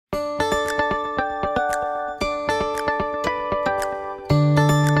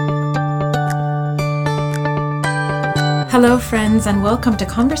Hello, friends, and welcome to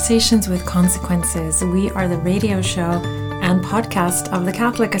Conversations with Consequences. We are the radio show and podcast of the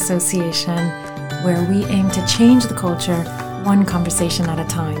Catholic Association, where we aim to change the culture one conversation at a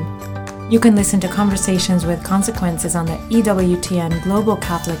time. You can listen to Conversations with Consequences on the EWTN Global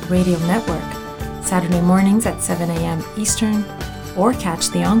Catholic Radio Network, Saturday mornings at 7 a.m. Eastern, or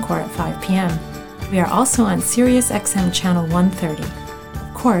catch the encore at 5 p.m. We are also on Sirius XM Channel 130.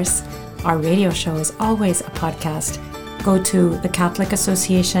 Of course, our radio show is always a podcast. Go to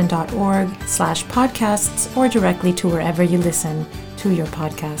thecatholicAssociation.org/podcasts or directly to wherever you listen to your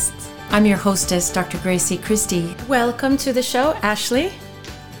podcasts. I'm your hostess, Dr. Gracie Christie. Welcome to the show, Ashley.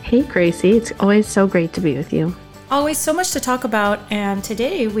 Hey, Gracie. It's always so great to be with you. Always so much to talk about, and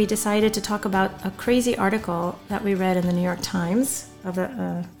today we decided to talk about a crazy article that we read in the New York Times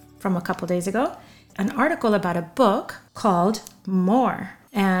from a couple days ago. An article about a book called More,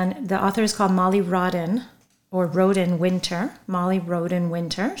 and the author is called Molly Rodden. Or Rodden-Winter, Molly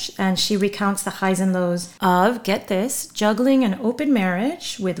Rodden-Winter, and she recounts the highs and lows of, get this, juggling an open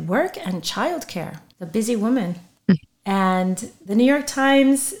marriage with work and childcare. The busy woman. And the New York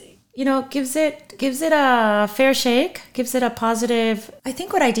Times, gives it a fair shake, gives it a positive. I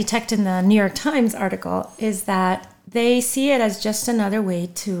think what I detect in the New York Times article is that they see it as just another way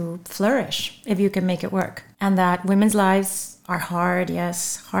to flourish, if you can make it work. And that women's lives are hard,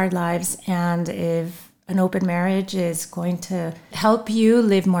 yes, hard lives, and if an open marriage is going to help you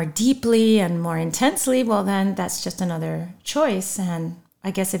live more deeply and more intensely, well, then that's just another choice. And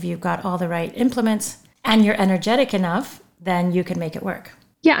I guess if you've got all the right implements and you're energetic enough, then you can make it work.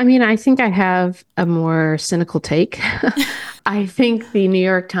 Yeah, I think I have a more cynical take. I think the New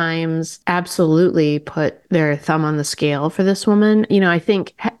York Times absolutely put their thumb on the scale for this woman. I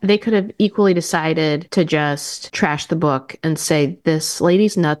think they could have equally decided to just trash the book and say, this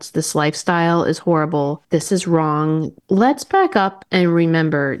lady's nuts, this lifestyle is horrible, this is wrong. Let's back up and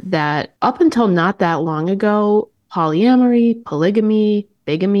remember that up until not that long ago, polyamory, polygamy,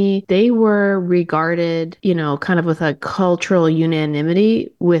 bigamy, they were regarded, kind of with a cultural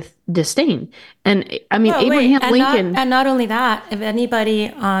unanimity with disdain. And Abraham Lincoln. And not only that, if anybody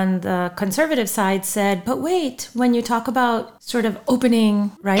on the conservative side said, but wait, when you talk about sort of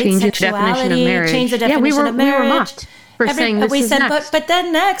opening, right, change sexuality, the definition of marriage. Change the definition of marriage. We were mocked for saying this is next. But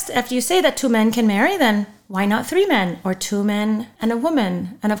then next, after you say that two men can marry, then why not three men or two men and a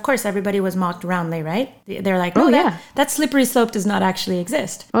woman? And of course, everybody was mocked roundly, right? They're like, that slippery slope does not actually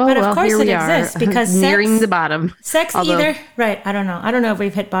exist. But of course it exists because nearing the bottom. Sex either, right, I don't know if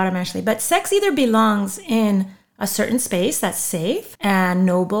we've hit bottom, Ashley, but sex either belongs in a certain space that's safe and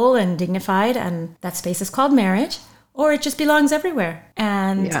noble and dignified, and that space is called marriage, or it just belongs everywhere.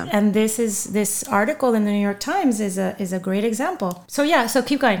 And this article in the New York Times is a great example. So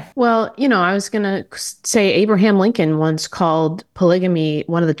keep going. Well, I was going to say Abraham Lincoln once called polygamy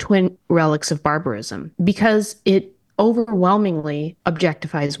one of the twin relics of barbarism because it overwhelmingly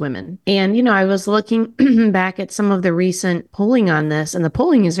objectifies women. And, I was looking back at some of the recent polling on this, and the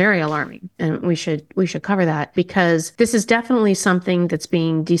polling is very alarming. And we should cover that because this is definitely something that's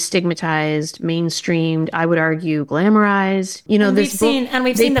being destigmatized, mainstreamed, I would argue glamorized. And we've seen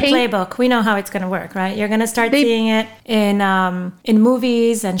the playbook. We know how it's going to work, right? You're going to start seeing it in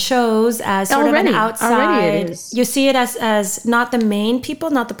movies and shows as sort of an outside. Already it is. You see it as not the main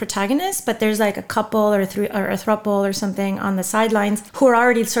people, not the protagonists, but there's like a couple or three or a throuple or something on the sidelines who are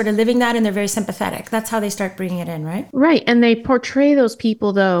already sort of living that, and they're very sympathetic. That's how they start bringing it in, right? Right. And they portray those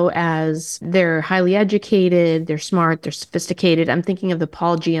people, though, as they're highly educated, they're smart, they're sophisticated. I'm thinking of the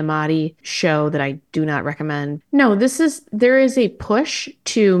Paul Giamatti show that I do not recommend. No, there is a push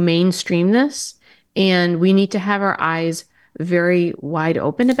to mainstream this, and we need to have our eyes very wide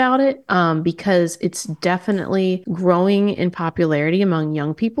open about it because it's definitely growing in popularity among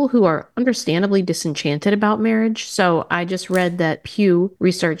young people who are understandably disenchanted about marriage. So I just read that Pew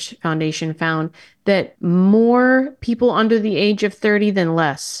Research Foundation found that more people under the age of 30 than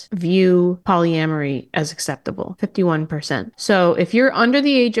less view polyamory as acceptable, 51%. So if you're under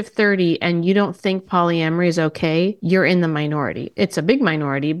the age of 30 and you don't think polyamory is okay, you're in the minority. It's a big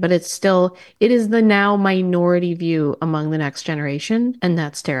minority, but it is the now minority view among the next generation, and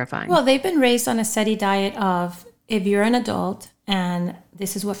that's terrifying. Well, they've been raised on a steady diet of, if you're an adult and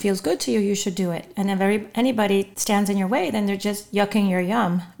this is what feels good to you, you should do it. And if anybody stands in your way, then they're just yucking your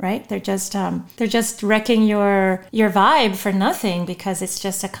yum, right? They're just wrecking your vibe for nothing because it's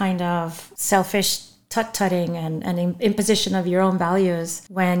just a kind of selfish tut-tutting and imposition of your own values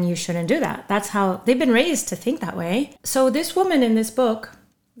when you shouldn't do that. That's how they've been raised to think that way. So this woman in this book,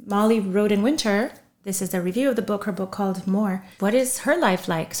 Molly Rodden-Winter, this is a review of the book, her book called More. What is her life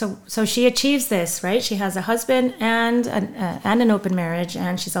like? So she achieves this, right? She has a husband and an open marriage,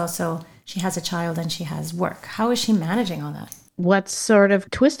 and she has a child and she has work. How is she managing all that? What's sort of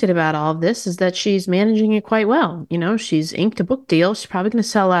twisted about all of this is that she's managing it quite well. She's inked a book deal. She's probably going to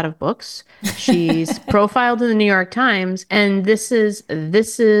sell a lot of books. She's profiled in the New York Times, and this is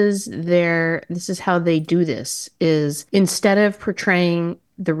how they do this, is instead of portraying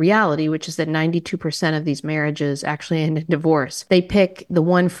the reality, which is that 92% of these marriages actually end in divorce, they pick the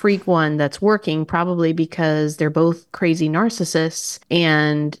one freak one that's working, probably because they're both crazy narcissists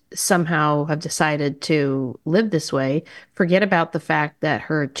and somehow have decided to live this way. Forget about the fact that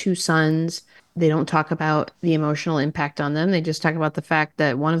her two sons, they don't talk about the emotional impact on them. They just talk about the fact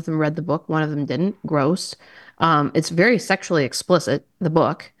that one of them read the book, one of them didn't. Gross. It's very sexually explicit, the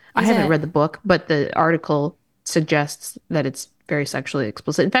book. I haven't read the book, but the article suggests that it's very sexually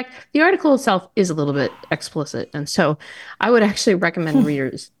explicit. In fact, the article itself is a little bit explicit. And so I would actually recommend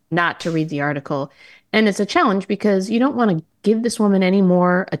readers not to read the article. And it's a challenge because you don't want to give this woman any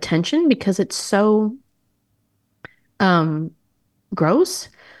more attention because it's so gross.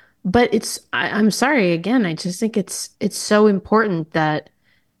 But I'm sorry, again, I just think it's so important that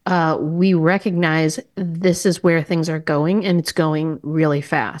we recognize this is where things are going, and it's going really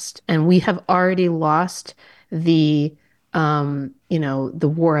fast. And we have already lost the,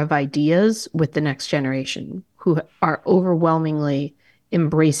 the war of ideas with the next generation, who are overwhelmingly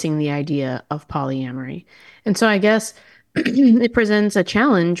embracing the idea of polyamory. And so I guess it presents a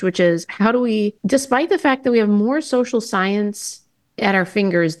challenge, which is how do we, despite the fact that we have more social science at our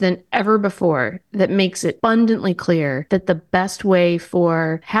fingers than ever before, that makes it abundantly clear that the best way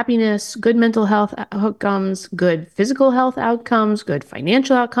for happiness, good mental health outcomes, good physical health outcomes, good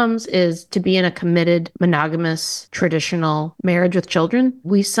financial outcomes is to be in a committed, monogamous, traditional marriage with children.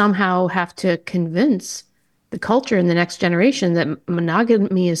 We somehow have to convince the culture in the next generation that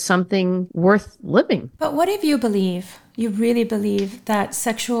monogamy is something worth living. But what if you really believe that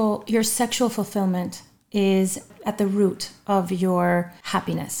your sexual fulfillment is at the root of your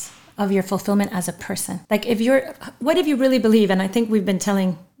happiness, of your fulfillment as a person? Like what if you really believe, and I think we've been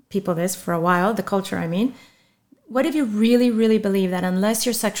telling people this for a while, the culture, I mean, what if you really, really believe that unless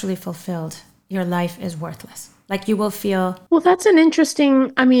you're sexually fulfilled, your life is worthless? Like you will feel... Well, that's an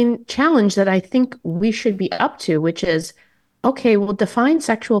interesting, challenge that I think we should be up to, which is, okay, well, define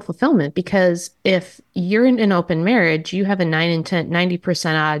sexual fulfillment, because if you're in an open marriage, you have a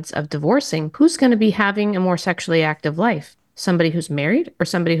 90% odds of divorcing. Who's going to be having a more sexually active life? Somebody who's married or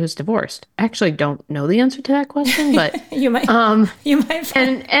somebody who's divorced? I actually don't know the answer to that question, but you might find...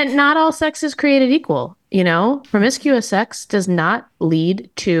 and not all sex is created equal. Promiscuous sex is not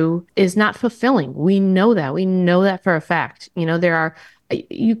fulfilling. We know that for a fact.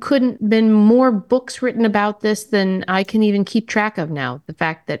 You couldn't been more books written about this than I can even keep track of now. The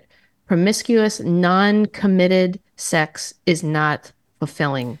fact that promiscuous, non-committed sex is not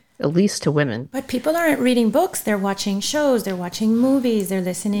fulfilling, at least to women. But people aren't reading books. They're watching shows, they're watching movies, they're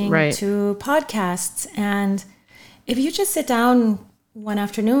listening to podcasts. And if you just sit down one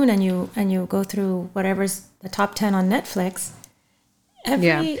afternoon and you go through whatever's the top 10 on Netflix,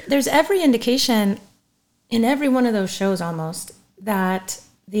 there's every indication in every one of those shows almost that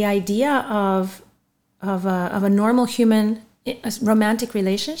the idea of a normal human romantic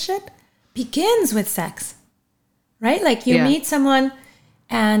relationship begins with sex, right? Like you meet someone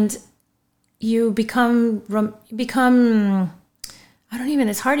and you become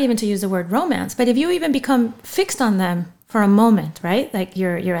it's hard even to use the word romance, but if you even become fixed on them for a moment, right? Like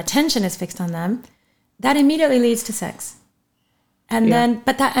your attention is fixed on them, that immediately leads to sex. And then,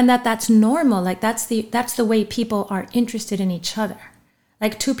 that's normal. Like that's the way people are interested in each other.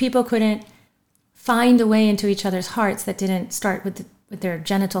 Like two people couldn't find a way into each other's hearts that didn't start with their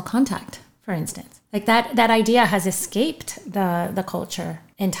genital contact, for instance. Like that idea has escaped the culture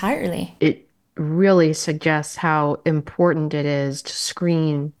entirely. It really suggests how important it is to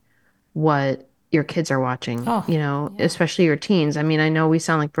screen what your kids are watching, especially your teens. I know we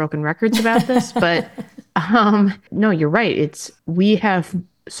sound like broken records about this, but no, you're right. We have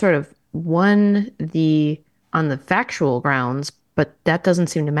sort of won on the factual grounds, but that doesn't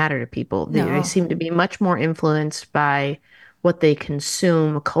seem to matter to people. No. They seem to be much more influenced by what they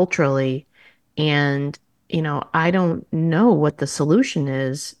consume culturally. And, I don't know what the solution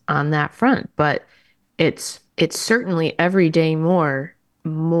is on that front, but it's certainly every day more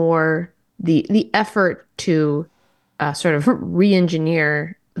the effort to sort of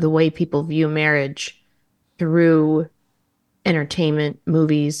re-engineer the way people view marriage through entertainment,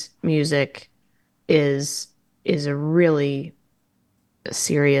 movies, music is a really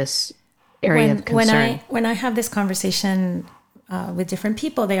serious area of concern. When I have this conversation with different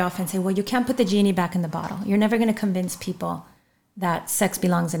people, they often say, "Well, you can't put the genie back in the bottle. You're never going to convince people that sex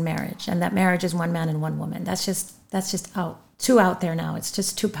belongs in marriage and that marriage is one man and one woman. That's just too out there now. It's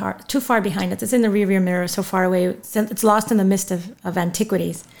just too far behind us. It's in the rearview mirror, so far away. It's lost in the mist of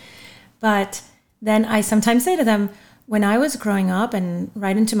antiquities." But then I sometimes say to them, when I was growing up and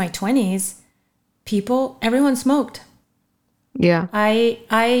right into my 20s, everyone smoked. Yeah.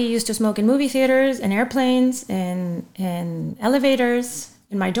 I used to smoke in movie theaters, in airplanes, in elevators,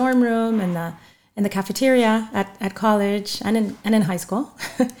 in my dorm room, in the cafeteria at college and in high school.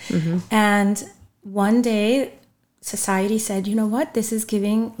 Mm-hmm. And one day society said, you know what, this is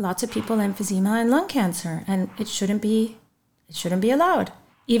giving lots of people emphysema and lung cancer, and it shouldn't be allowed,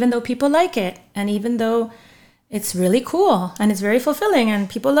 even though people like it, and even though it's really cool and it's very fulfilling and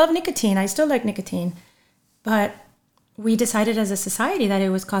people love nicotine. I still like nicotine. But we decided as a society that it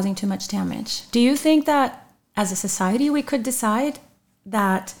was causing too much damage. Do you think that as a society we could decide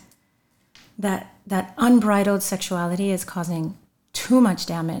that unbridled sexuality is causing too much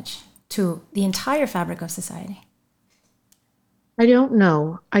damage to the entire fabric of society? I don't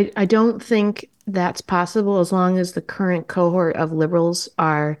know. I don't think that's possible as long as the current cohort of liberals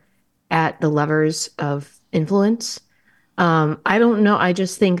are at the levers of influence. I don't know. I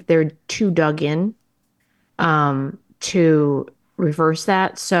just think they're too dug in to reverse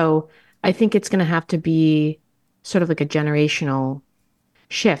that. So I think it's going to have to be sort of like a generational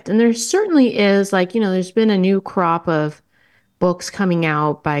shift. And there certainly is, like, there's been a new crop of books coming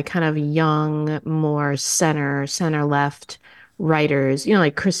out by kind of young, more center left writers,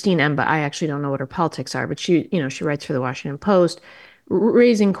 like Christine Emba. I actually don't know what her politics are, but she writes for the Washington Post,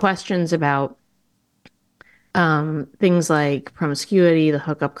 raising questions about things like promiscuity, the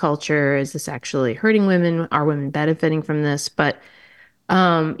hookup culture. Is this actually hurting women? Are women benefiting from this? But,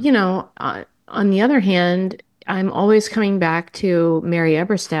 on the other hand, I'm always coming back to Mary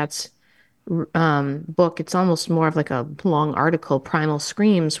Eberstadt's book. It's almost more of like a long article, Primal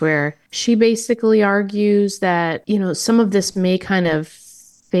Screams, where she basically argues that, some of this may kind of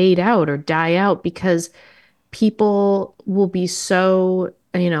fade out or die out because people will be so,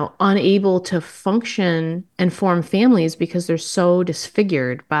 unable to function and form families because they're so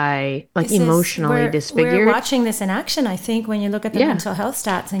disfigured by, like, emotionally disfigured. We're watching this in action, I think, when you look at the mental health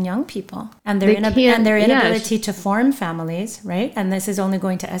stats in young people and their inability to form families, right? And this is only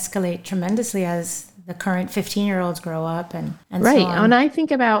going to escalate tremendously as the current 15-year-olds grow up and right. So on. And I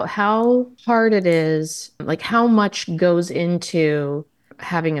think about how hard it is, like how much goes into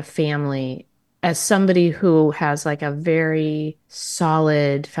having a family as somebody who has like a very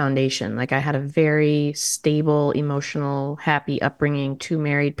solid foundation. Like I had a very stable, emotional, happy upbringing, two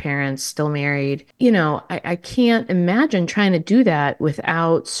married parents, still married. I can't imagine trying to do that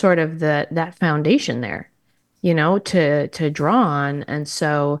without sort of that foundation there, to draw on. And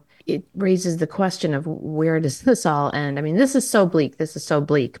so it raises the question of where does this all end? I mean, this is so bleak.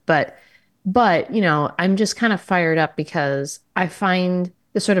 But, I'm just kind of fired up because I find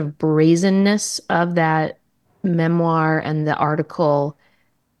the sort of brazenness of that memoir and the article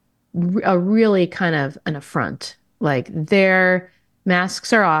a really kind of an affront. Like their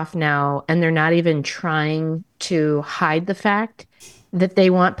masks are off now, and they're not even trying to hide the fact that they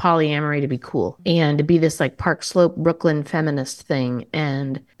want polyamory to be cool and to be this like Park Slope Brooklyn feminist thing.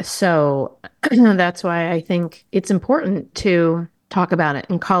 And so that's why I think it's important to talk about it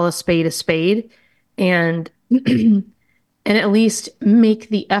and call a spade and and at least make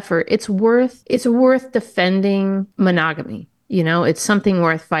the effort. It's worth defending monogamy. It's something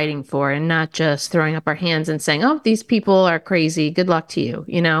worth fighting for and not just throwing up our hands and saying, "Oh, these people are crazy. Good luck to you."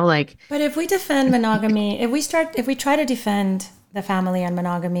 Like. But if we defend monogamy, if we try to defend the family and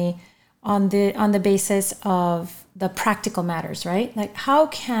monogamy on the basis of the practical matters, right? Like how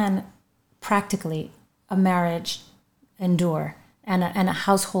can practically a marriage endure? And a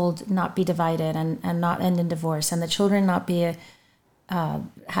household not be divided and not end in divorce, and the children not be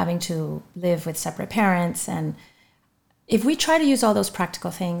having to live with separate parents. And if we try to use all those practical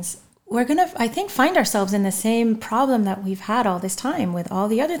things, we're going to, I think, find ourselves in the same problem that we've had all this time with all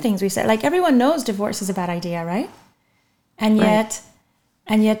the other things we said. Like everyone knows divorce is a bad idea, right? And yet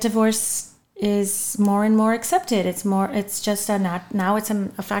divorce is more and more accepted. It's just now it's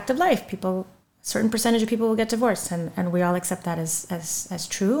a fact of life. Certain percentage of people will get divorced, and we all accept that as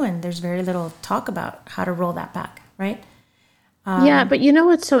true, and there's very little talk about how to roll that back, right? Yeah, but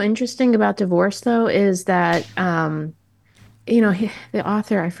what's so interesting about divorce, though, is that, the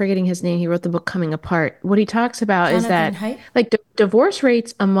author, I'm forgetting his name, he wrote the book Coming Apart. What he talks about Jonathan is that, Haidt? like, divorce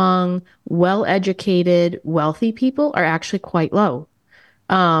rates among well-educated, wealthy people are actually quite low.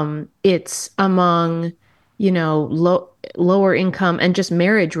 It's among, lower income and just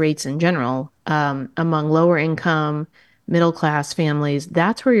marriage rates in general, among lower income, middle class families.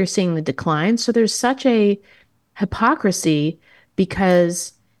 That's where you're seeing the decline. So there's such a hypocrisy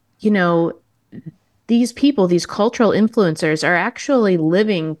because, you know, these people, these cultural influencers are actually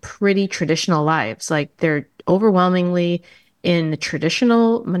living pretty traditional lives. Like they're overwhelmingly in the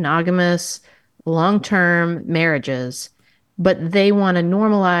traditional monogamous long-term marriages, but they want to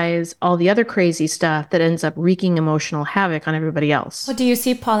normalize all the other crazy stuff that ends up wreaking emotional havoc on everybody else. Well, do you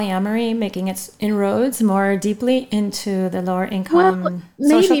see polyamory making its inroads more deeply into the lower Well, income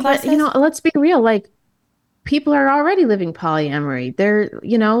social maybe, but classes? let's be real. Like people are already living polyamory.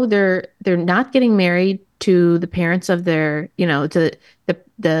 They're not getting married to the parents of their, to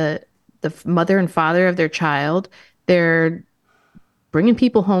the mother and father of their child. They're bringing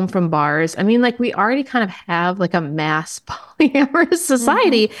people home from bars. I mean, like we already kind of have like a mass polyamorous Hmm.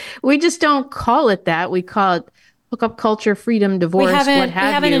 society. We just don't call it that. We call it hookup culture, freedom, divorce, what We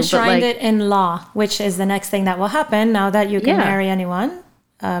have haven't you. But enshrined like, it in law, which is the next thing that will happen now that you can yeah, marry anyone,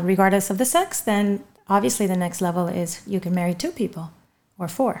 regardless of the sex. Then obviously the next level is you can marry two people, or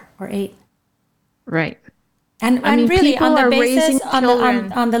four, or eight. right. I And mean, really on people the are raising basis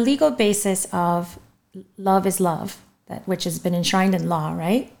children. on the legal basis of love is love, that which has been enshrined in law,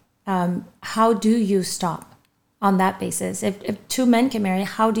 right? How do you stop on that basis? If two men can marry,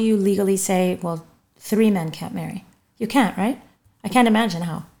 how do you legally say, well, three men can't marry? You can't, right? I can't imagine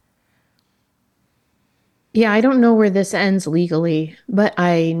how. Yeah, I don't know where this ends legally, but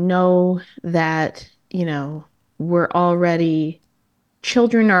I know that, we're already,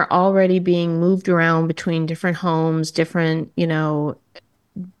 children are already being moved around between different homes, different,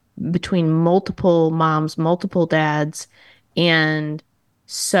 between multiple moms, multiple dads. And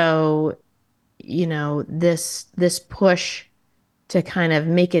so, this push to kind of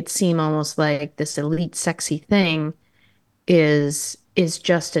make it seem almost like this elite sexy thing is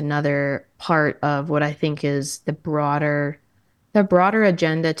just another part of what I think is the broader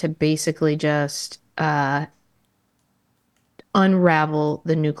agenda to basically just unravel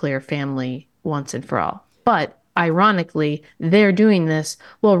the nuclear family once and for all. But ironically, they're doing this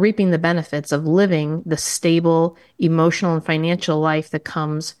while reaping the benefits of living the stable emotional and financial life that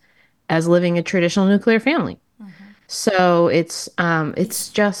comes as living a traditional nuclear family. So it's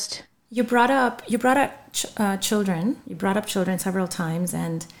just You brought up children. You brought up children several times,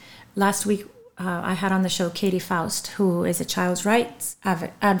 and last week I had on the show Katie Faust, who is a child's rights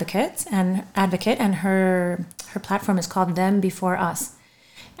advocate, and her platform is called Them Before Us.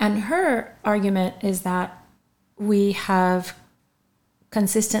 And her argument is that we have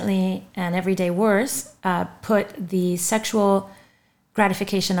consistently and every day worse put the sexual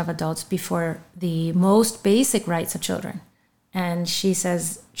gratification of adults before the most basic rights of children. And she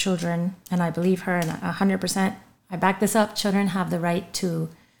says children, and I believe her, and 100%, I back this up, children have the right to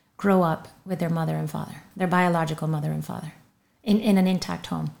grow up with their mother and father, their biological mother and father, in an intact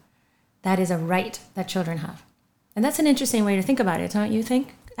home. That is a right that children have. And that's an interesting way to think about it, don't you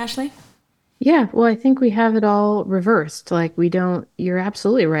think, Ashley? Yeah, well, I think we have it all reversed. Like, we don't, you're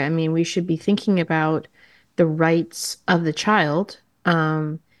absolutely right. I mean, we should be thinking about the rights of the child,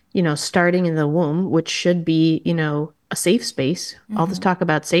 starting in the womb, which should be, a safe space. All this talk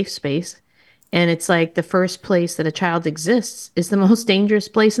about safe space. And it's like the first place that a child exists is the most dangerous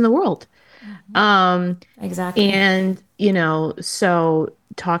place in the world. Um, Exactly. and, so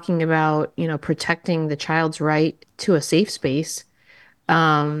talking about, protecting the child's right to a safe space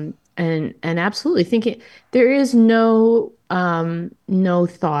and absolutely thinking there is no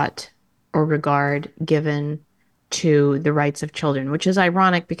thought or regard given to the rights of children, which is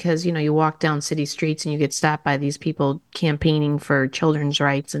ironic because you walk down city streets and you get stopped by these people campaigning for children's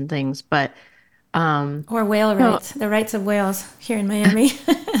rights and things. But um, Or whale no, rights, the rights of whales here in Miami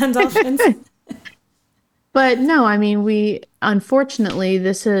and dolphins. But no, I mean, unfortunately,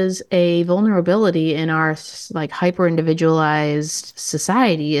 this is a vulnerability in our like hyper individualized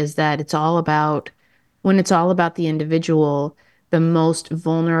society is that when it's all about the individual, the most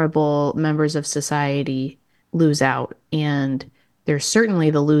vulnerable members of society lose out. And they're certainly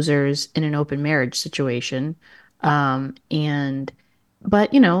the losers in an open marriage situation.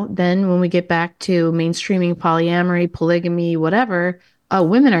 But then when we get back to mainstreaming polyamory, polygamy, whatever,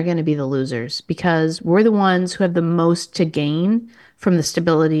 women are going to be the losers because we're the ones who have the most to gain from the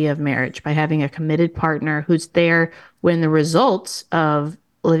stability of marriage by having a committed partner who's there when the results of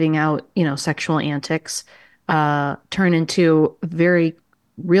living out, sexual antics turn into very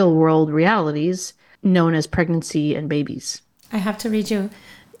real world realities known as pregnancy and babies. I have to read you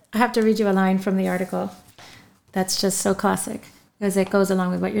I have to read you a line from the article that's just so classic. because it goes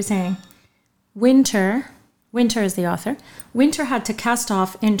along with what you're saying. Winter is the author. Winter had to cast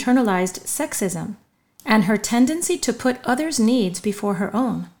off internalized sexism and her tendency to put others' needs before her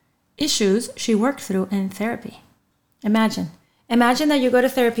own. Issues she worked through in therapy. Imagine that you go to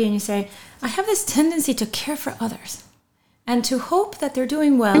therapy and you say, I have this tendency to care for others and to hope that they're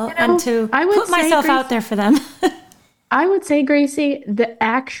doing well and to put myself out there for them. I would say, Gracie, the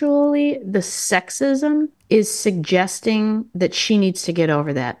sexism is suggesting that she needs to get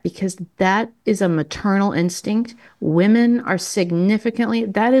over that, because that is a maternal instinct. Women are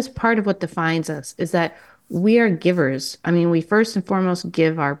that is part of what defines us, is that we are givers. I mean, we first and foremost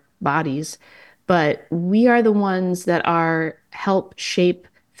give our bodies, but we are the ones that help shape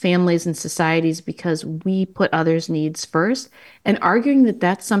families and societies because we put others' needs first. And arguing that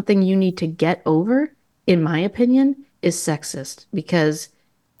that's something you need to get over, in my opinion, is sexist, because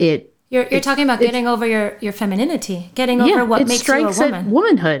you're talking about getting over your femininity, getting over what makes you a woman. It strikes at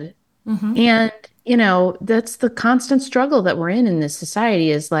womanhood. Mm-hmm. And, that's the constant struggle that we're in this society,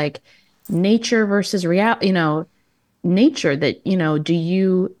 is like nature versus reality, nature, that, do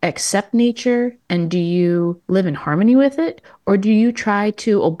you accept nature and do you live in harmony with it, or do you try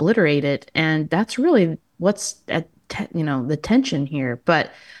to obliterate it? And that's really what's at, the tension here.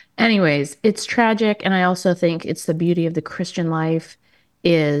 But anyways, it's tragic. And I also think it's the beauty of the Christian life,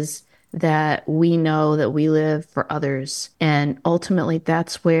 is that we know that we live for others. And ultimately,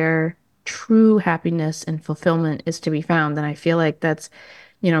 that's where true happiness and fulfillment is to be found. And I feel like that's,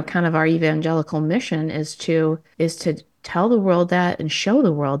 kind of our evangelical mission, is to tell the world that, and show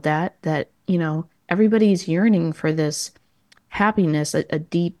the world that, everybody's yearning for this happiness, a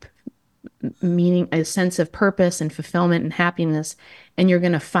deep meaning, a sense of purpose and fulfillment and happiness. And you're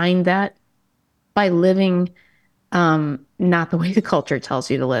going to find that by living not the way the culture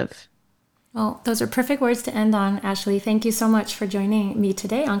tells you to live. Well, those are perfect words to end on, Ashley. Thank you so much for joining me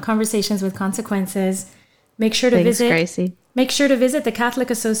today on Conversations with Consequences. Make sure to visit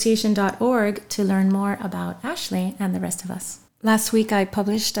thecatholicAssociation.org to learn more about Ashley and the rest of us. Last week, I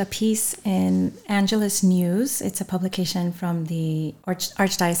published a piece in Angelus News. It's a publication from the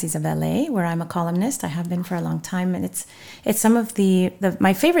Archdiocese of LA, where I'm a columnist. I have been for a long time, and it's some of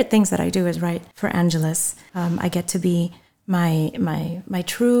my favorite things that I do is write for Angelus. I get to be my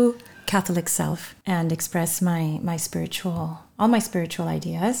true Catholic self and express all my spiritual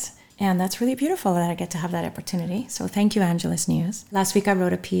ideas. And that's really beautiful that I get to have that opportunity. So thank you, Angelus News. Last week, I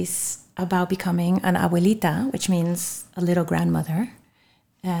wrote a piece about becoming an abuelita, which means a little grandmother.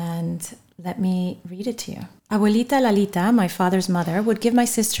 And let me read it to you. Abuelita Lalita, my father's mother, would give my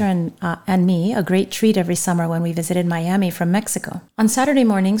sister and me a great treat every summer when we visited Miami from Mexico. On Saturday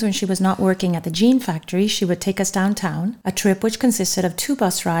mornings, when she was not working at the jean factory, she would take us downtown, a trip which consisted of 2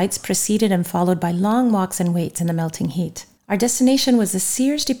 bus rides, preceded and followed by long walks and waits in the melting heat. Our destination was the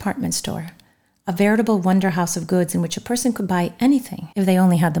Sears department store, a veritable wonder house of goods in which a person could buy anything if they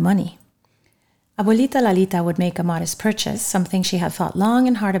only had the money. Abuelita Lalita would make a modest purchase, something she had thought long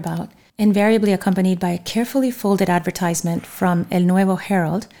and hard about, invariably accompanied by a carefully folded advertisement from El Nuevo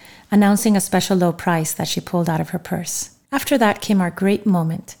Herald announcing a special low price that she pulled out of her purse. After that came our great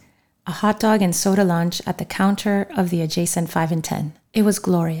moment, a hot dog and soda lunch at the counter of the adjacent 5 and 10. It was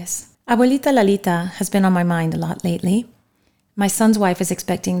glorious. Abuelita Lalita has been on my mind a lot lately. My son's wife is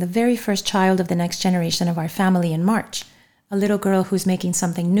expecting the very first child of the next generation of our family in March, a little girl who's making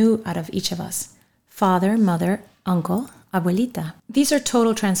something new out of each of us. Father, mother, uncle, abuelita. These are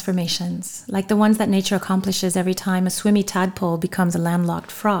total transformations, like the ones that nature accomplishes every time a swimmy tadpole becomes a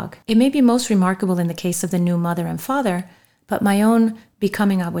landlocked frog. It may be most remarkable in the case of the new mother and father, but my own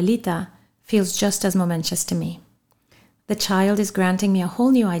becoming abuelita feels just as momentous to me. The child is granting me a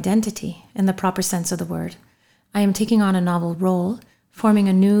whole new identity in the proper sense of the word. I am taking on a novel role, forming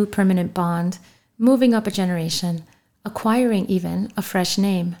a new permanent bond, moving up a generation, acquiring even a fresh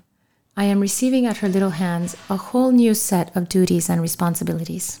name. I am receiving at her little hands a whole new set of duties and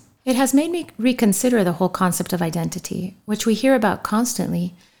responsibilities. It has made me reconsider the whole concept of identity, which we hear about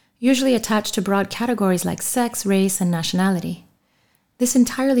constantly, usually attached to broad categories like sex, race, and nationality. This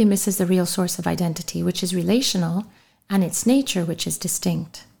entirely misses the real source of identity, which is relational, and its nature, which is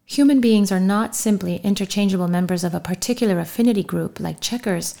distinct. Human beings are not simply interchangeable members of a particular affinity group like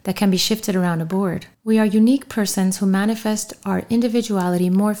checkers that can be shifted around a board. We are unique persons who manifest our individuality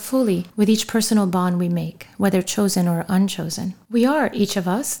more fully with each personal bond we make, whether chosen or unchosen. We are, each of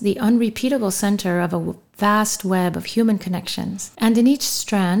us, the unrepeatable center of a vast web of human connections, and in each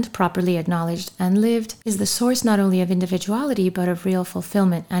strand, properly acknowledged and lived, is the source not only of individuality but of real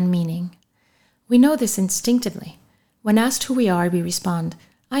fulfillment and meaning. We know this instinctively. When asked who we are, we respond,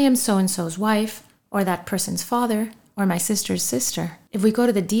 I am so-and-so's wife, or that person's father, or my sister's sister. If we go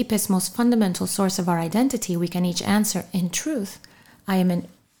to the deepest, most fundamental source of our identity, we can each answer, in truth, I am an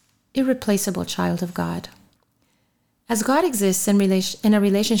irreplaceable child of God. As God exists in a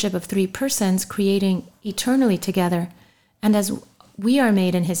relationship of three persons, creating eternally together, and as we are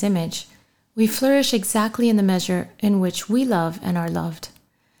made in his image, we flourish exactly in the measure in which we love and are loved.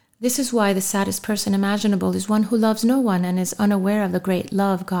 This is why the saddest person imaginable is one who loves no one and is unaware of the great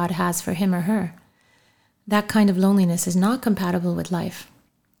love God has for him or her. That kind of loneliness is not compatible with life.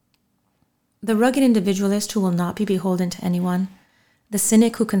 The rugged individualist who will not be beholden to anyone, the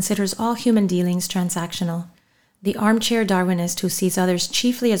cynic who considers all human dealings transactional, the armchair Darwinist who sees others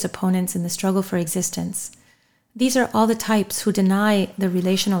chiefly as opponents in the struggle for existence. These are all the types who deny the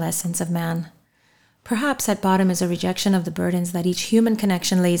relational essence of man. Perhaps at bottom is a rejection of the burdens that each human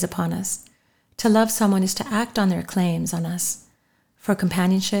connection lays upon us. To love someone is to act on their claims on us, for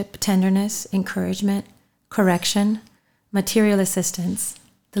companionship, tenderness, encouragement, correction, material assistance.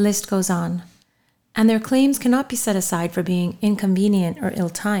 The list goes on. And their claims cannot be set aside for being inconvenient or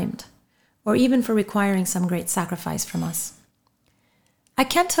ill-timed, or even for requiring some great sacrifice from us. I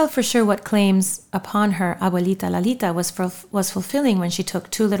can't tell for sure what claims upon her abuelita Lalita was fulfilling when she took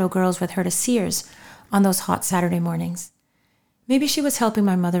two little girls with her to Sears on those hot Saturday mornings. Maybe she was helping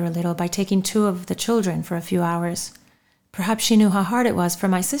my mother a little by taking two of the children for a few hours. Perhaps she knew how hard it was for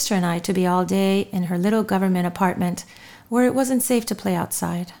my sister and I to be all day in her little government apartment where it wasn't safe to play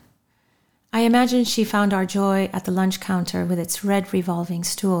outside. I imagine she found our joy at the lunch counter with its red revolving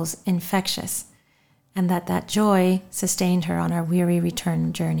stools infectious, and that joy sustained her on our weary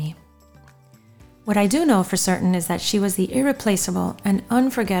return journey. What I do know for certain is that she was the irreplaceable and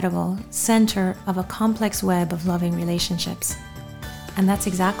unforgettable center of a complex web of loving relationships. And that's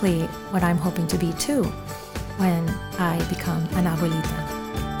exactly what I'm hoping to be too when I become an abuelita.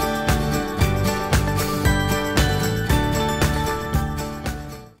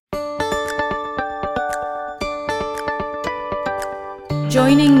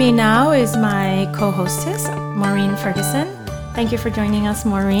 Joining me now is my co-hostess, Maureen Ferguson. Thank you for joining us,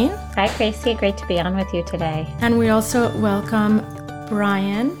 Maureen. Hi, Gracie. Great to be on with you today. And we also welcome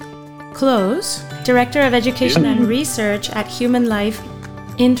Brian Clowes, Director of Education and Research at Human Life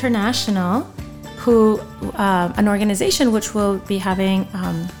International, who an organization which will be having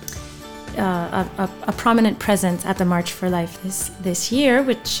a prominent presence at the March for Life this year,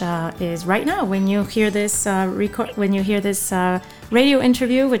 which is right now when you hear this radio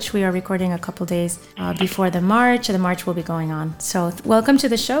interview, which we are recording a couple days before the march. The march will be going on. So welcome to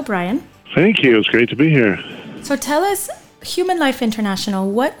the show, Brian. Thank you. It's great to be here. So tell us, Human Life International,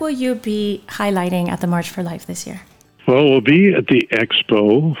 what will you be highlighting at the March for Life this year? Well, we'll be at the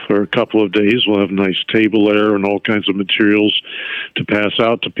expo for a couple of days. We'll have a nice table there and all kinds of materials to pass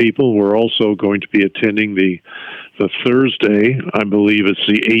out to people. We're also going to be attending the Thursday, I believe it's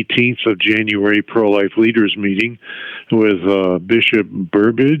the 18th of January, Pro-Life Leaders Meeting with Bishop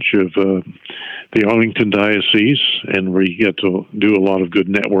Burbidge of the Arlington Diocese, and we get to do a lot of good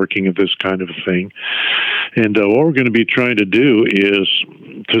networking of this kind of a thing. And what we're going to be trying to do is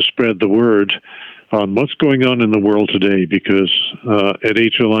to spread the word on what's going on in the world today, because at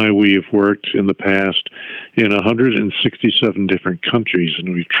HLI we have worked in the past in 167 different countries,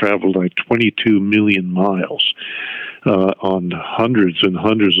 and we've traveled like 22 million miles on hundreds and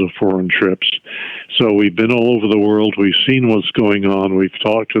hundreds of foreign trips. So we've been all over the world. We've seen what's going on. We've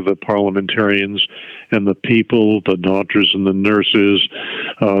talked to the parliamentarians and the people, the doctors and the nurses,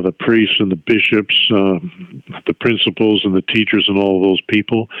 the priests and the bishops, the principals and the teachers and all of those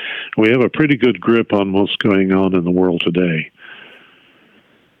people. We have a pretty good grip on what's going on in the world today.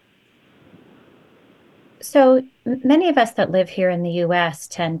 So many of us that live here in the U.S.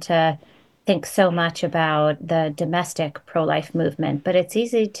 tend to think so much about the domestic pro-life movement, but it's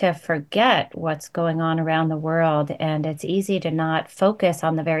easy to forget what's going on around the world, and it's easy to not focus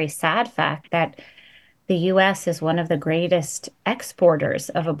on the very sad fact that the U.S. is one of the greatest exporters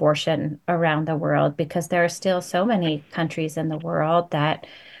of abortion around the world, because there are still so many countries in the world that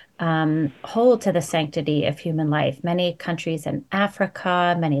hold to the sanctity of human life. Many countries in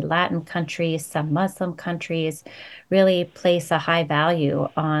Africa, many Latin countries, some Muslim countries really place a high value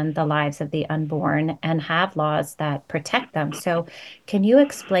on the lives of the unborn and have laws that protect them. So can you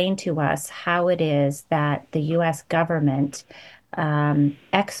explain to us how it is that the U.S. government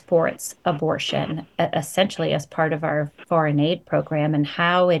exports abortion essentially as part of our foreign aid program, and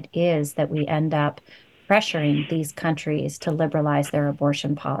how it is that we end up pressuring these countries to liberalize their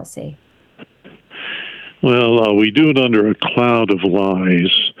abortion policy? Well, we do it under a cloud of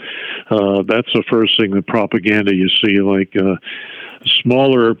lies. That's the first thing, the propaganda you see, like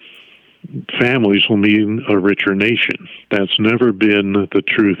smaller families will mean a richer nation. That's never been the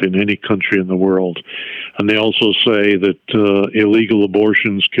truth in any country in the world. And they also say that illegal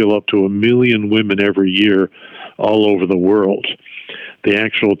abortions kill up to 1 million women every year all over the world. The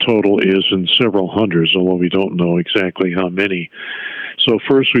actual total is in several hundreds, although we don't know exactly how many. So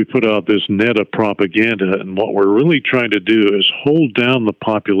first we put out this net of propaganda, and what we're really trying to do is hold down the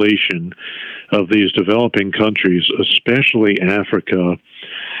population of these developing countries, especially Africa,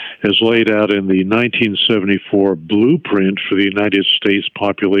 as laid out in the 1974 blueprint for the United States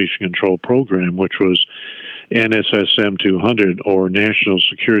Population Control Program, which was NSSM 200, or National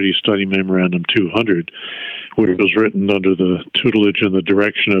Security Study Memorandum 200, which was written under the tutelage and the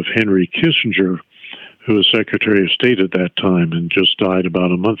direction of Henry Kissinger, who was Secretary of State at that time and just died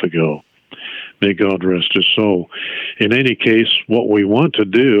about a month ago. May God rest his soul. In any case, what we want to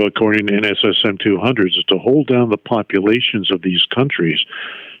do, according to NSSM 200, is to hold down the populations of these countries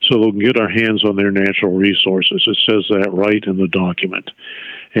so they'll get our hands on their natural resources. It says that right in the document.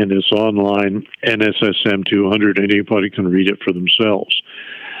 And it's online, NSSM 200. Anybody can read it for themselves.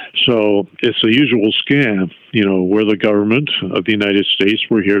 So it's the usual scam. You know, we're the government of the United States.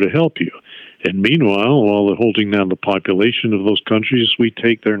 We're here to help you. And meanwhile, while they're holding down the population of those countries, we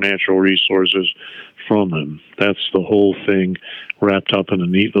take their natural resources from them. That's the whole thing wrapped up in a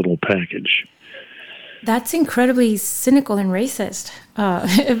neat little package. That's incredibly cynical and racist.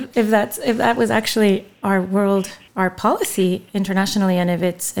 If that was actually our policy internationally, and if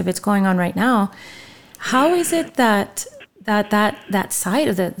it's going on right now, how is it that side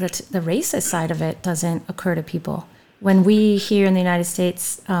of the racist side of it doesn't occur to people? When we here in the United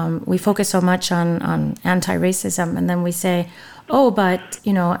States, we focus so much on anti-racism, and then we say, oh, but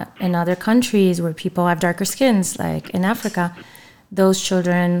in other countries where people have darker skins, like in Africa, those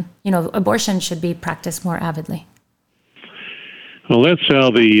children, abortion should be practiced more avidly. Well, that's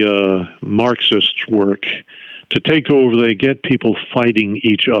how the Marxists work. To take over, they get people fighting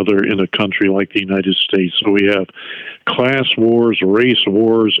each other in a country like the United States. So we have class wars, race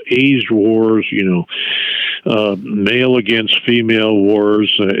wars, age wars, male against female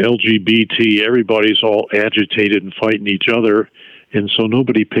wars, LGBT, everybody's all agitated and fighting each other. And so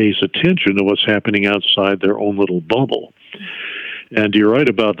nobody pays attention to what's happening outside their own little bubble. And you're right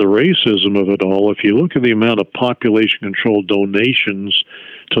about the racism of it all. If you look at the amount of population control donations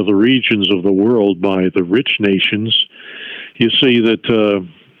to the regions of the world by the rich nations, you see that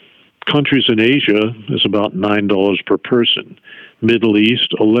countries in Asia is about $9 per person. Middle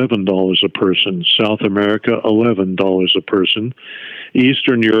East, $11 a person. South America, $11 a person.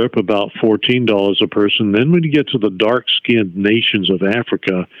 Eastern Europe, about $14 a person. Then when you get to the dark-skinned nations of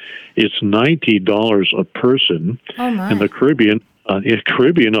Africa, it's $90 a person. Oh my. And the Caribbean,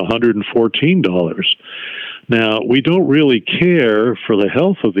 $114. Now, we don't really care for the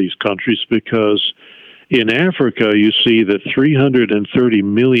health of these countries because in Africa, you see that 330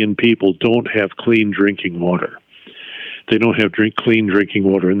 million people don't have clean drinking water. They don't have clean drinking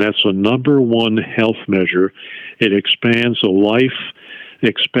water, and that's the number one health measure. It expands the life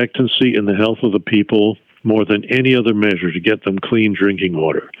expectancy and the health of the people more than any other measure to get them clean drinking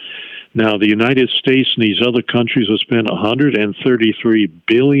water. Now, the United States and these other countries have spent $133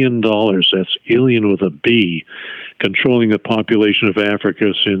 billion, that's alien with a B, controlling the population of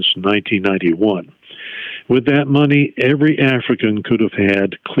Africa since 1991. With that money, every African could have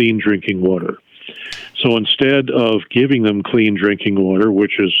had clean drinking water. So instead of giving them clean drinking water,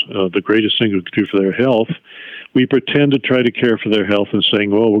 which is the greatest thing we could do for their health, we pretend to try to care for their health and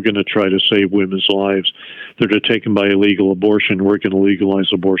saying, well, we're going to try to save women's lives that are taken by illegal abortion. We're going to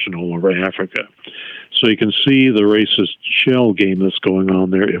legalize abortion all over Africa. So you can see the racist shell game that's going on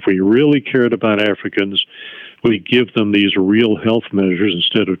there. If we really cared about Africans, we give them these real health measures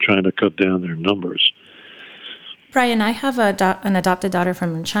instead of trying to cut down their numbers. Brian, I have an adopted daughter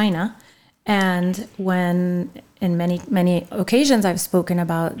from China. And when in many occasions I've spoken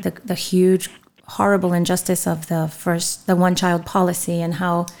about the huge, horrible injustice of the one-child policy and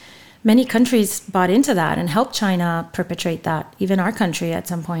how many countries bought into that and helped China perpetrate that, even our country at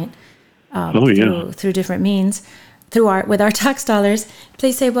some point, through different means, with our tax dollars.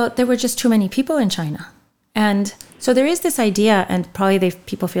 They say, well, there were just too many people in China. And so there is this idea, and probably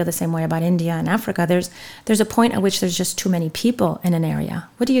people feel the same way about India and Africa. There's a point at which there's just too many people in an area.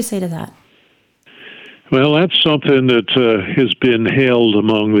 What do you say to that? Well, that's something that has been held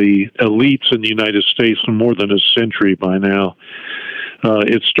among the elites in the United States for more than a century by now.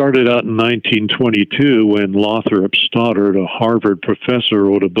 It started out in 1922 when Lothrop Stoddard, a Harvard professor,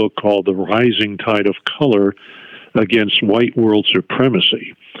 wrote a book called The Rising Tide of Color against white world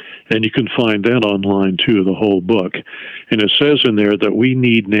supremacy. And you can find that online, too, the whole book. And it says in there that we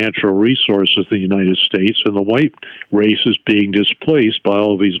need natural resources in the United States, and the white race is being displaced by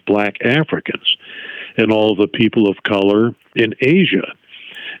all these black Africans and all the people of color in Asia.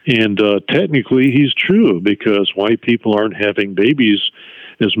 And technically, he's true, because white people aren't having babies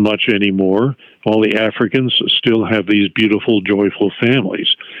as much anymore, while the Africans still have these beautiful, joyful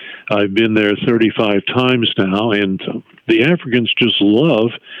families. I've been there 35 times now, and the Africans just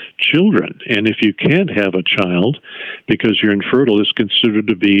love children. And if you can't have a child because you're infertile, it's considered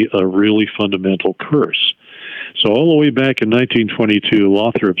to be a really fundamental curse. So all the way back in 1922,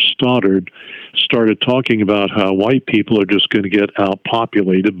 Lothrop Stoddard started talking about how white people are just going to get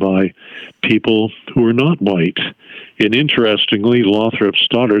outpopulated by people who are not white. And interestingly, Lothrop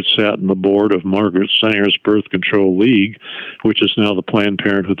Stoddard sat on the board of Margaret Sanger's Birth Control League, which is now the Planned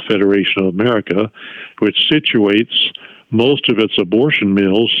Parenthood Federation of America, which situates most of its abortion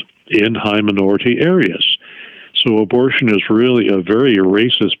mills in high minority areas. So abortion is really a very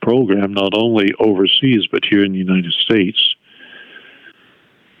racist program, not only overseas, but here in the United States.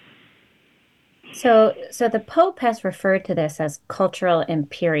 So the Pope has referred to this as cultural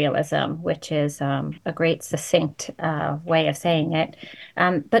imperialism, which is a great succinct way of saying it.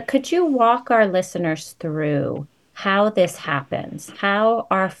 But could you walk our listeners through how this happens, how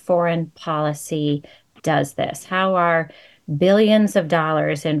our foreign policy does this, how our billions of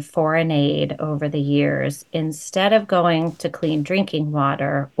dollars in foreign aid over the years, instead of going to clean drinking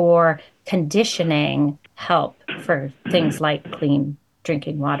water or conditioning help for things like clean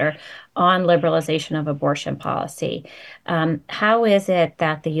drinking water on liberalization of abortion policy. How is it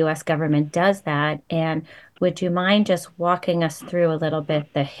that the U.S. government does that? And would you mind just walking us through a little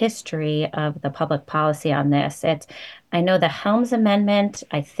bit the history of the public policy on this? I know the Helms Amendment,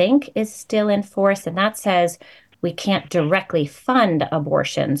 I think, is still in force, and that says we can't directly fund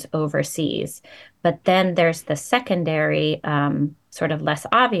abortions overseas. But then there's the secondary, sort of less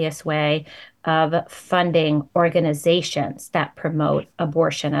obvious way of funding organizations that promote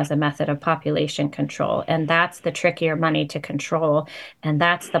abortion as a method of population control. And that's the trickier money to control. And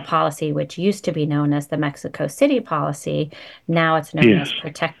that's the policy which used to be known as the Mexico City policy. Now it's known as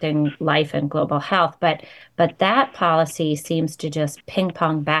protecting life and global health. But that policy seems to just ping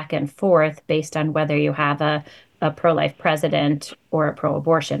pong back and forth based on whether you have a pro-life president or a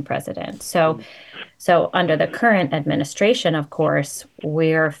pro-abortion president. So under the current administration, of course,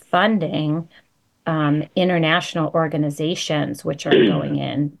 we're funding international organizations which are going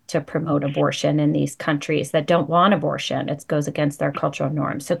in to promote abortion in these countries that don't want abortion. It goes against their cultural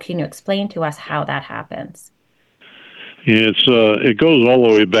norms. So can you explain to us how that happens? Yeah, it goes all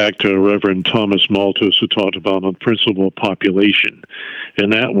the way back to Reverend Thomas Malthus, who talked about the principle of population,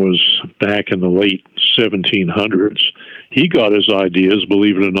 and that was back in the late 1700s. He got his ideas,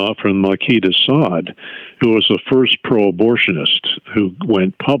 believe it or not, from Marquis de Sade, who was the first pro-abortionist who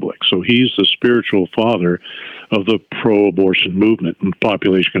went public. So he's the spiritual father of the pro-abortion movement and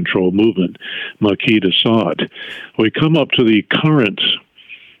population control movement, Marquis de Sade. We come up to the current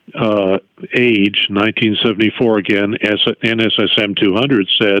age, 1974 again, NSSM 200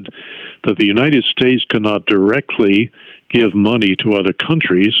 said that the United States cannot directly give money to other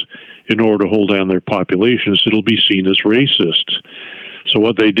countries in order to hold down their populations. It'll be seen as racist. So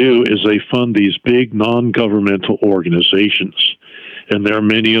what they do is they fund these big non-governmental organizations. And there are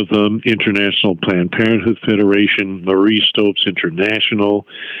many of them: International Planned Parenthood Federation, Marie Stopes International,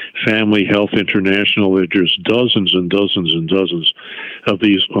 Family Health International. There's dozens and dozens and dozens of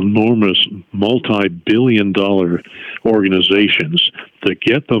these enormous multi-billion-dollar organizations that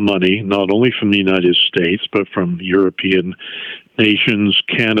get the money not only from the United States, but from European nations,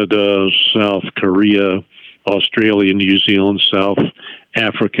 Canada, South Korea, Australia, New Zealand, South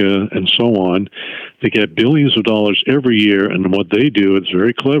Africa, and so on. They get billions of dollars every year, and what they do, it's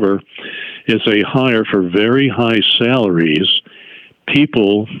very clever, is they hire for very high salaries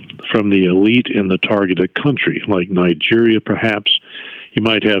people from the elite in the targeted country, like Nigeria, perhaps. You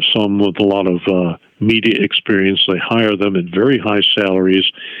might have some with a lot of media experience. They hire them at very high salaries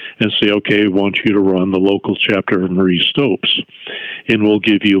and say, okay, we want you to run the local chapter of Marie Stopes, and we'll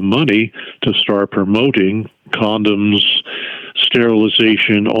give you money to start promoting condoms,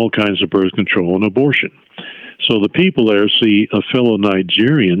 sterilization, all kinds of birth control and abortion. So the people there see a fellow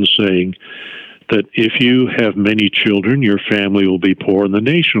Nigerian saying that if you have many children, your family will be poor and the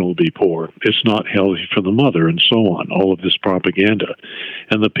nation will be poor. It's not healthy for the mother, and so on, all of this propaganda.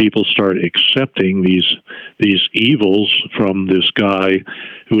 And the people start accepting these evils from this guy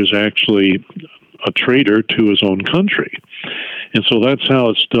who is actually a traitor to his own country. And so that's how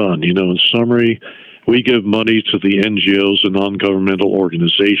it's done. In summary, We give money to the NGOs and non-governmental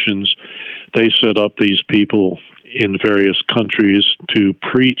organizations. They set up these people in various countries to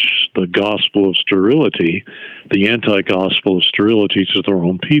preach the gospel of sterility, the anti-gospel of sterility to their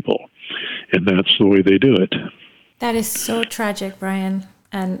own people. And that's the way they do it. That is so tragic, Brian.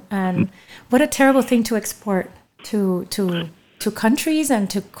 And what a terrible thing to export to countries and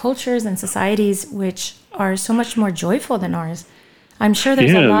to cultures and societies which are so much more joyful than ours. I'm sure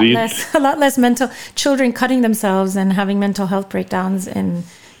there's a lot less mental children cutting themselves and having mental health breakdowns in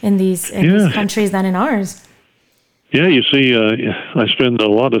these countries than in ours. Yeah, you see, I spend a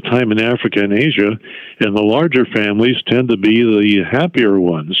lot of time in Africa and Asia, and the larger families tend to be the happier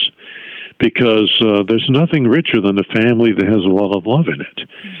ones because there's nothing richer than a family that has a lot of love in it.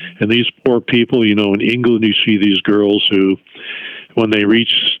 Mm-hmm. And these poor people, in England, you see these girls who, when they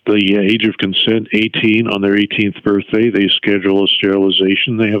reach the age of consent, 18, on their 18th birthday, they schedule a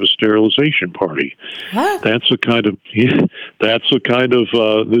sterilization. They have a sterilization party. What? That's the kind of,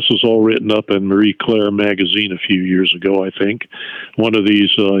 this was all written up in Marie Claire magazine a few years ago, I think. One of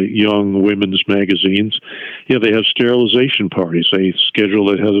these young women's magazines. Yeah, they have sterilization parties. They schedule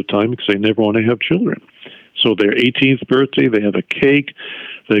it ahead of time because they never want to have children. So their 18th birthday, they have a cake.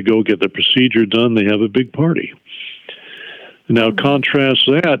 They go get the procedure done. They have a big party. Now, contrast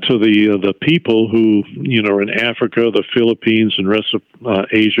that to the people who, are in Africa, the Philippines, and rest of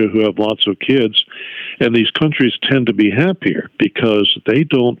Asia who have lots of kids. And these countries tend to be happier because they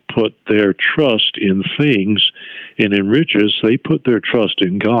don't put their trust in things and in riches. They put their trust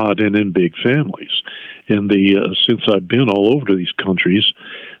in God and in big families. And since I've been all over these countries,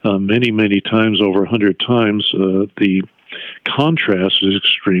 many, many times, over 100 times, the contrast is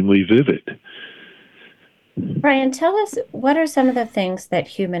extremely vivid. Brian, tell us, what are some of the things that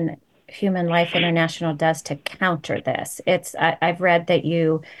Human Life International does to counter this? I've read that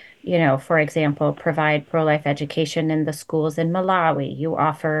you for example, provide pro-life education in the schools in Malawi. You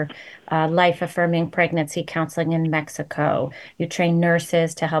offer life-affirming pregnancy counseling in Mexico. You train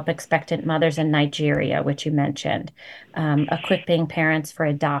nurses to help expectant mothers in Nigeria, which you mentioned, equipping parents for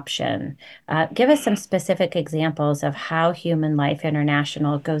adoption. Give us some specific examples of how Human Life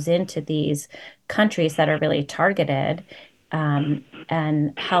International goes into these countries that are really targeted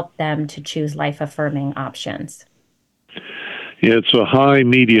and help them to choose life-affirming options. Yeah, it's a high,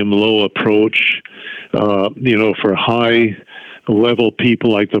 medium, low approach. For high-level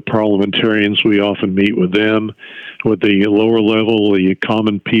people like the parliamentarians, we often meet with them. With the lower level, the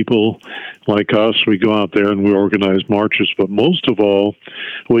common people like us, we go out there and we organize marches. But most of all,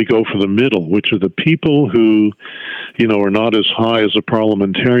 we go for the middle, which are the people who, are not as high as the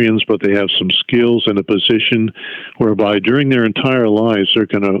parliamentarians, but they have some skills and a position whereby during their entire lives they're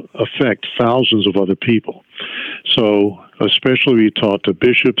going to affect thousands of other people. So especially we talk to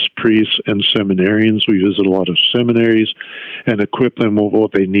bishops, priests, and seminarians. We visit a lot of seminaries and equip them with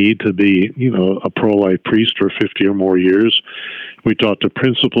what they need to be, a pro-life priest for 50 or more years. We talk to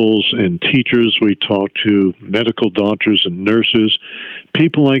principals and teachers. We talk to medical doctors and nurses,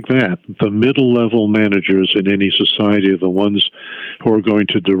 people like that. The middle-level managers in any society are the ones who are going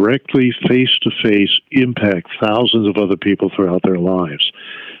to directly, face-to-face, impact thousands of other people throughout their lives.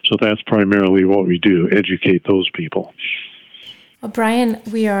 So that's primarily what we do, educate those people. Well, Brian,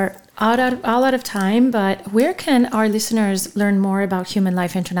 we are all out of time, but where can our listeners learn more about Human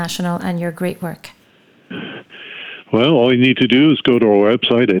Life International and your great work? Well, all you need to do is go to our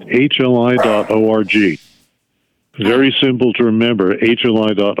website at hli.org. Very simple to remember,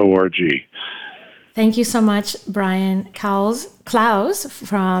 hli.org. Thank you so much, Brian Clowes,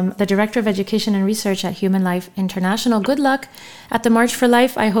 from the Director of Education and Research at Human Life International. Good luck at the March for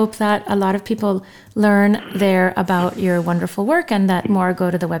Life. I hope that a lot of people learn there about your wonderful work and that more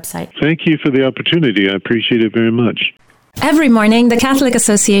go to the website. Thank you for the opportunity. I appreciate it very much. Every morning, the Catholic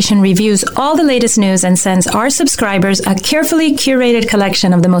Association reviews all the latest news and sends our subscribers a carefully curated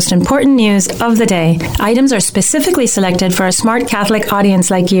collection of the most important news of the day. Items are specifically selected for a smart Catholic audience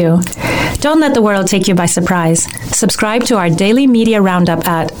like you. Don't let the world take you by surprise. Subscribe to our daily media roundup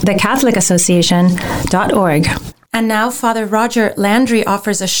at thecatholicAssociation.org. And now, Father Roger Landry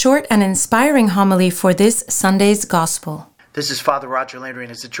offers a short and inspiring homily for this Sunday's Gospel. This is Father Roger Landry,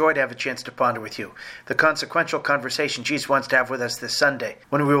 and it's a joy to have a chance to ponder with you the consequential conversation Jesus wants to have with us this Sunday,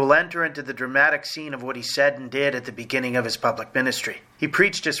 when we will enter into the dramatic scene of what he said and did at the beginning of his public ministry. He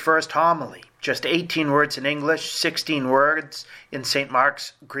preached his first homily, just 18 words in English, 16 words in St.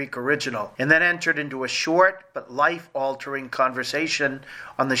 Mark's Greek original, and then entered into a short but life-altering conversation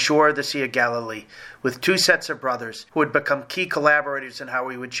on the shore of the Sea of Galilee with two sets of brothers who would become key collaborators in how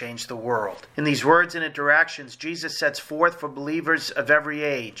he would change the world. In these words and interactions, Jesus sets forth for believers of every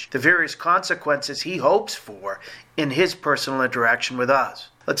age the various consequences he hopes for in his personal interaction with us.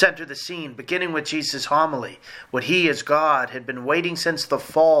 Let's enter the scene, beginning with Jesus' homily, what he as God had been waiting since the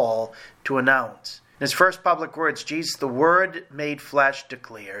fall to announce. In his first public words, Jesus, the Word made flesh,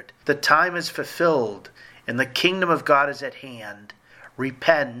 declared, "The time is fulfilled, and the kingdom of God is at hand.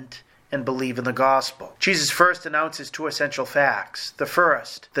 Repent and believe in the gospel." Jesus first announces two essential facts. The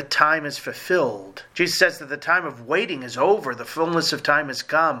first, the time is fulfilled. Jesus says that the time of waiting is over. The fullness of time has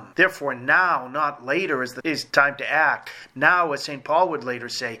come. Therefore now, not later, is time to act. Now, as St. Paul would later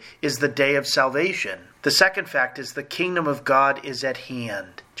say, is the day of salvation. The second fact is the kingdom of God is at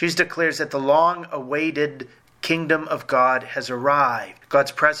hand. Jesus declares that the long-awaited kingdom of God has arrived.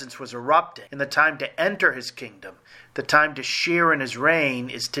 God's presence was erupting, and the time to enter his kingdom, the time to share in his reign,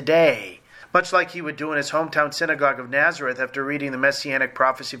 is today. Much like he would do in his hometown synagogue of Nazareth after reading the messianic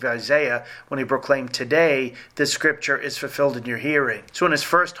prophecy of Isaiah when he proclaimed, "Today this scripture is fulfilled in your hearing." So in his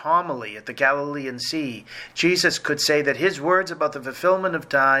first homily at the Galilean Sea, Jesus could say that his words about the fulfillment of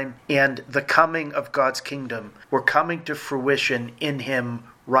time and the coming of God's kingdom were coming to fruition in him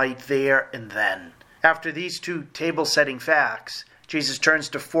right there and then. After these two table-setting facts, Jesus turns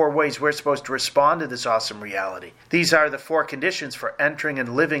to four ways we're supposed to respond to this awesome reality. These are the four conditions for entering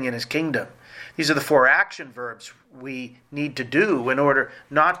and living in his kingdom. These are the four action verbs we need to do in order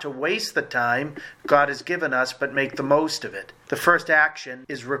not to waste the time God has given us, but make the most of it. The first action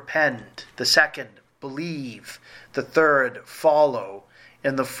is repent. The second, believe. The third, follow.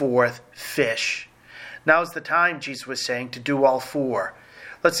 And the fourth, fish. Now's the time, Jesus was saying, to do all four.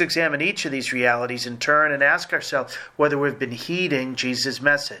 Let's examine each of these realities in turn and ask ourselves whether we've been heeding Jesus'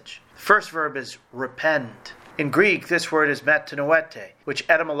 message. The first verb is repent. In Greek, this word is metanoete, which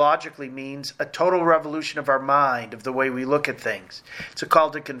etymologically means a total revolution of our mind, of the way we look at things. It's a call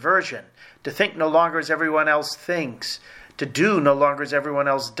to conversion, to think no longer as everyone else thinks, to do no longer as everyone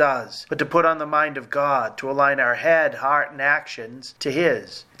else does, but to put on the mind of God, to align our head, heart, and actions to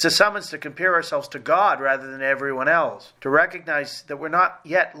his. It's a summons to compare ourselves to God rather than everyone else, to recognize that we're not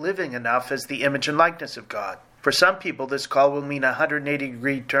yet living enough as the image and likeness of God. For some people, this call will mean a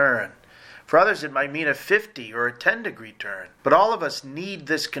 180-degree turn. For others, it might mean a 50 or a 10-degree turn. But all of us need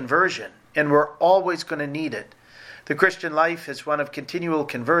this conversion, and we're always going to need it. The Christian life is one of continual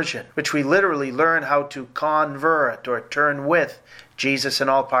conversion, which we literally learn how to convert or turn with Jesus in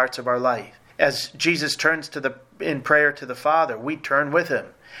all parts of our life. As Jesus turns in prayer to the Father, we turn with him.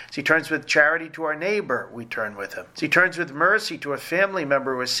 As he turns with charity to our neighbor, we turn with him. As he turns with mercy to a family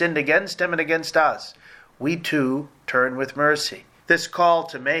member who has sinned against him and against us, we too turn with mercy. This call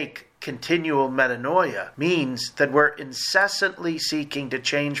to make continual metanoia means that we're incessantly seeking to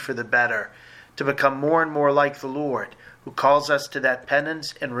change for the better, to become more and more like the Lord, who calls us to that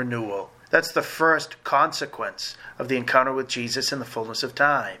penance and renewal. That's the first consequence of the encounter with Jesus in the fullness of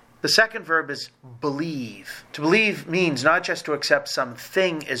time. The second verb is believe. To believe means not just to accept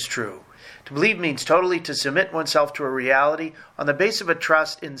something as true. To believe means totally to submit oneself to a reality on the basis of a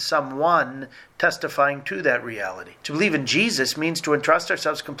trust in someone testifying to that reality. To believe in Jesus means to entrust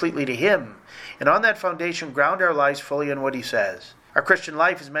ourselves completely to him, and on that foundation ground our lives fully in what he says. Our Christian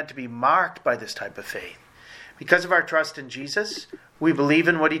life is meant to be marked by this type of faith. Because of our trust in Jesus, we believe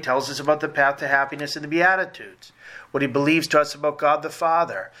in what he tells us about the path to happiness in the Beatitudes, what he believes to us about God the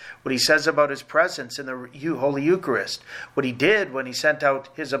Father, what he says about his presence in the Holy Eucharist, what he did when he sent out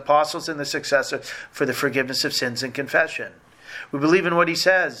his apostles and the successors for the forgiveness of sins and confession. We believe in what he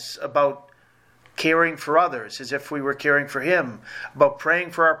says about caring for others as if we were caring for him, about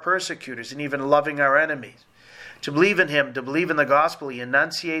praying for our persecutors and even loving our enemies. To believe in him, to believe in the gospel he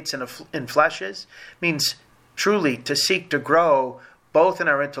enunciates and enfleshes, means truly to seek to grow both in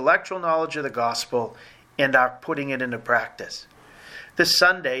our intellectual knowledge of the gospel and our putting it into practice. This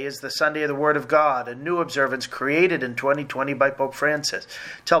Sunday is the Sunday of the Word of God, a new observance created in 2020 by Pope Francis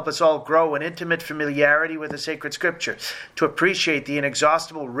to help us all grow in intimate familiarity with the sacred scripture, to appreciate the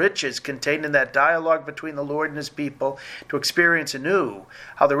inexhaustible riches contained in that dialogue between the Lord and his people, to experience anew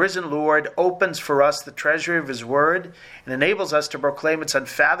how the risen Lord opens for us the treasury of his word and enables us to proclaim its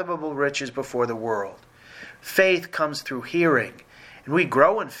unfathomable riches before the world. Faith comes through hearing, and we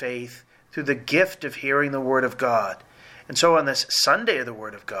grow in faith through the gift of hearing the Word of God. And so on this Sunday of the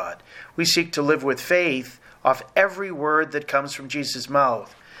Word of God, we seek to live with faith off every word that comes from Jesus'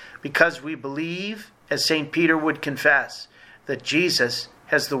 mouth, because we believe, as St. Peter would confess, that Jesus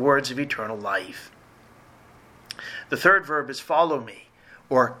has the words of eternal life. The third verb is follow me,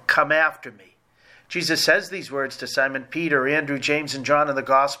 or come after me. Jesus says these words to Simon Peter, Andrew, James, and John in the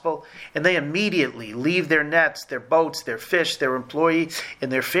Gospel, and they immediately leave their nets, their boats, their fish, their employees,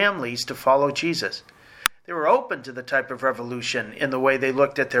 and their families to follow Jesus. They were open to the type of revolution in the way they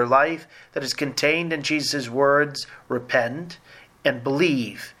looked at their life that is contained in Jesus' words, repent and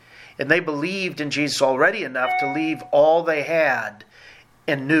believe. And they believed in Jesus already enough to leave all they had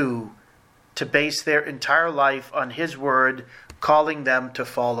and knew to base their entire life on his word, calling them to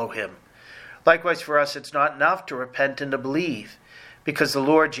follow him. Likewise, for us, it's not enough to repent and to believe, because the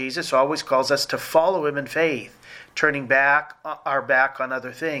Lord Jesus always calls us to follow him in faith, turning our back on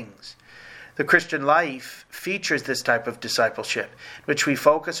other things. The Christian life features this type of discipleship, in which we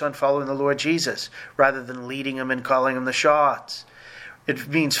focus on following the Lord Jesus, rather than leading him and calling him the shots. It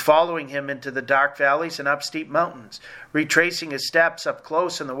means following him into the dark valleys and up steep mountains, retracing his steps up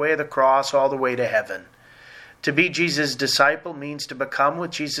close in the way of the cross all the way to heaven. To be Jesus' disciple means to become,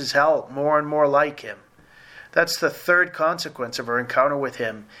 with Jesus' help, more and more like him. That's the third consequence of our encounter with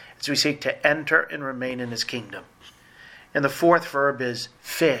him as we seek to enter and remain in his kingdom. And the fourth verb is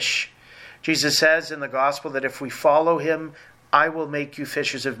fish. Jesus says in the gospel that if we follow him, I will make you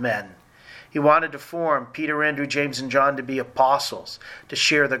fishers of men. He wanted to form Peter, Andrew, James, and John to be apostles, to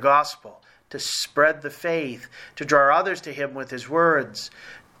share the gospel, to spread the faith, to draw others to him with his words,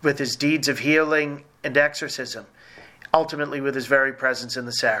 with his deeds of healing and exorcism, ultimately with his very presence in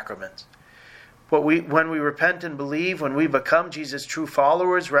the sacraments. When we repent and believe, when we become Jesus' true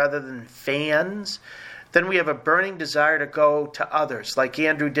followers rather than fans, then we have a burning desire to go to others, like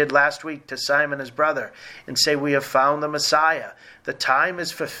Andrew did last week to Simon, his brother, and say, we have found the Messiah. The time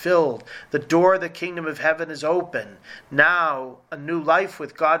is fulfilled. The door of the kingdom of heaven is open. Now, a new life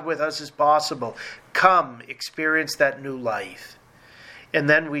with God with us is possible. Come, experience that new life. And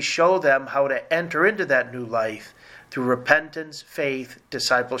then we show them how to enter into that new life through repentance, faith,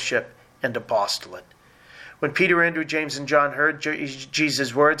 discipleship, and apostolate. When Peter, Andrew, James, and John heard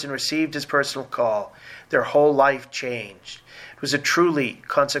Jesus' words and received his personal call, their whole life changed. It was a truly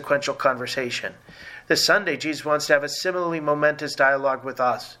consequential conversation. This Sunday, Jesus wants to have a similarly momentous dialogue with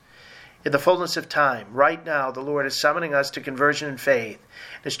us. In the fullness of time, right now, the Lord is summoning us to conversion and faith,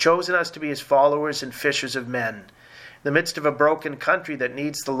 and has chosen us to be his followers and fishers of men. In the midst of a broken country that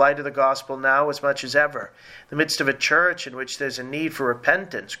needs the light of the gospel now as much as ever, in the midst of a church in which there's a need for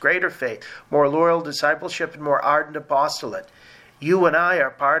repentance, greater faith, more loyal discipleship, and more ardent apostolate, you and I are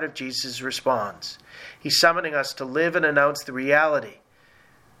part of Jesus' response. He's summoning us to live and announce the reality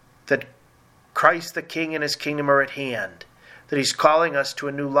that Christ the King and his kingdom are at hand, that he's calling us to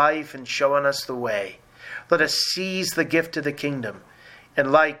a new life and showing us the way. Let us seize the gift of the kingdom,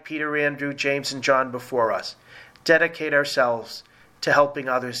 and like Peter, Andrew, James, and John before us, dedicate ourselves to helping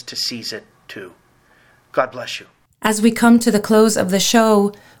others to seize it too. God bless you. As we come to the close of the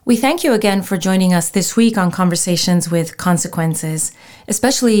show, we thank you again for joining us this week on Conversations with Consequences,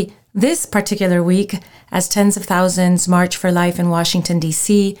 especially this particular week as tens of thousands march for life in Washington,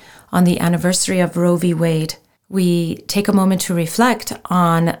 D.C. on the anniversary of Roe v. Wade. We take a moment to reflect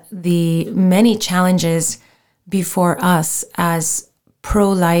on the many challenges before us as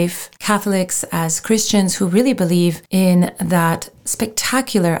pro-life Catholics, as Christians who really believe in that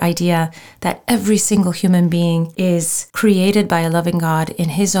spectacular idea that every single human being is created by a loving God in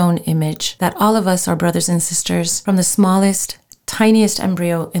his own image, that all of us are brothers and sisters, from the smallest, tiniest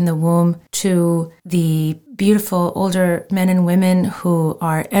embryo in the womb to the beautiful older men and women who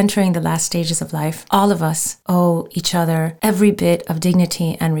are entering the last stages of life. All of us owe each other every bit of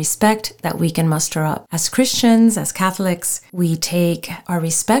dignity and respect that we can muster up. As Christians, as Catholics, we take our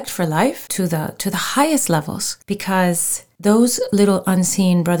respect for life to the highest levels, because those little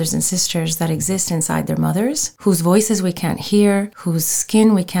unseen brothers and sisters that exist inside their mothers, whose voices we can't hear, whose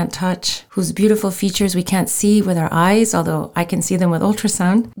skin we can't touch, whose beautiful features we can't see with our eyes, although I can see them with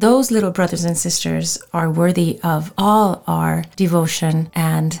ultrasound, those little brothers and sisters are worthy of all our devotion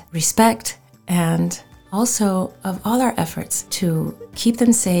and respect, and also of all our efforts to keep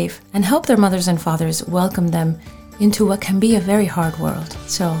them safe and help their mothers and fathers welcome them into what can be a very hard world.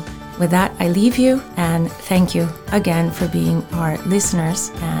 So with that, I leave you and thank you again for being our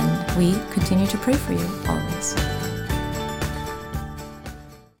listeners, and we continue to pray for you always.